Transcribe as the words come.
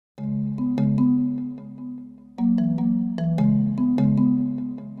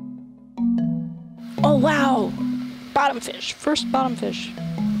wow. Bottomfish, first bottomfish.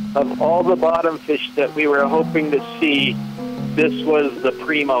 Of all the bottomfish that we were hoping to see, this was the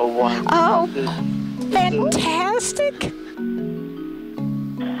primo one. Oh, fantastic.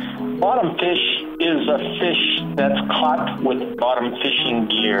 Bottomfish is a fish that's caught with bottom fishing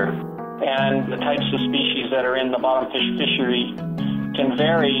gear. And the types of species that are in the bottomfish fishery can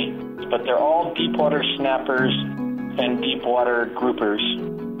vary, but they're all deepwater snappers and deepwater groupers.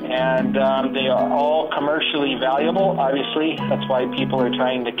 And they are all commercially valuable, obviously. That's why people are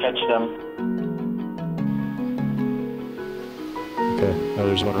trying to catch them. Okay, oh,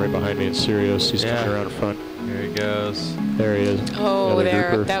 there's one right behind me in Sirius. He's coming around front. Here he goes. There he is. Oh, there.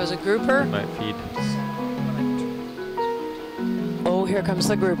 Grouper. That was a grouper. Might feed. Oh, here comes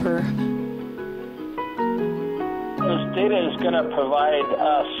the grouper. This data is going to provide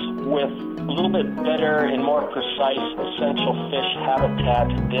us with a little bit better and more precise essential fish habitat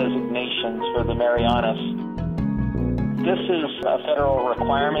designations for the Marianas. This is a federal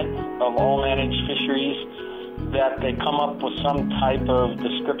requirement of all managed fisheries that they come up with some type of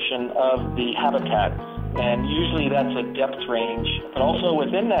description of the habitat. And usually that's a depth range. But also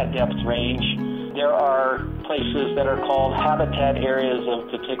within that depth range, there are places that are called habitat areas of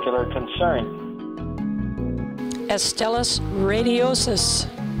particular concern. Estelis radiosus.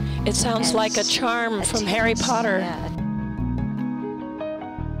 It sounds like a charm from Harry Potter.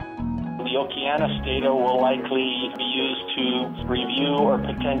 The Okeanos data will likely be used to review or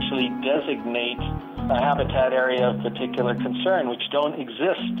potentially designate a habitat area of particular concern, which don't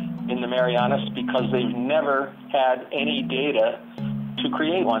exist in the Marianas because they've never had any data to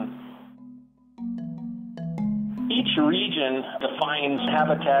create one. Each region defines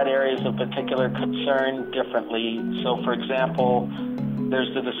habitat areas of particular concern differently. So, for example,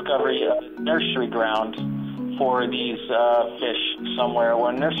 there's the discovery of nursery ground for these fish somewhere,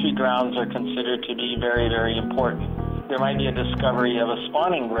 where nursery grounds are considered to be very, very important. There might be a discovery of a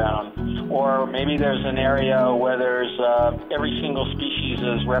spawning ground, or maybe there's an area where there's every single species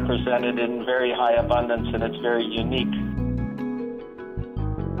is represented in very high abundance and it's very unique.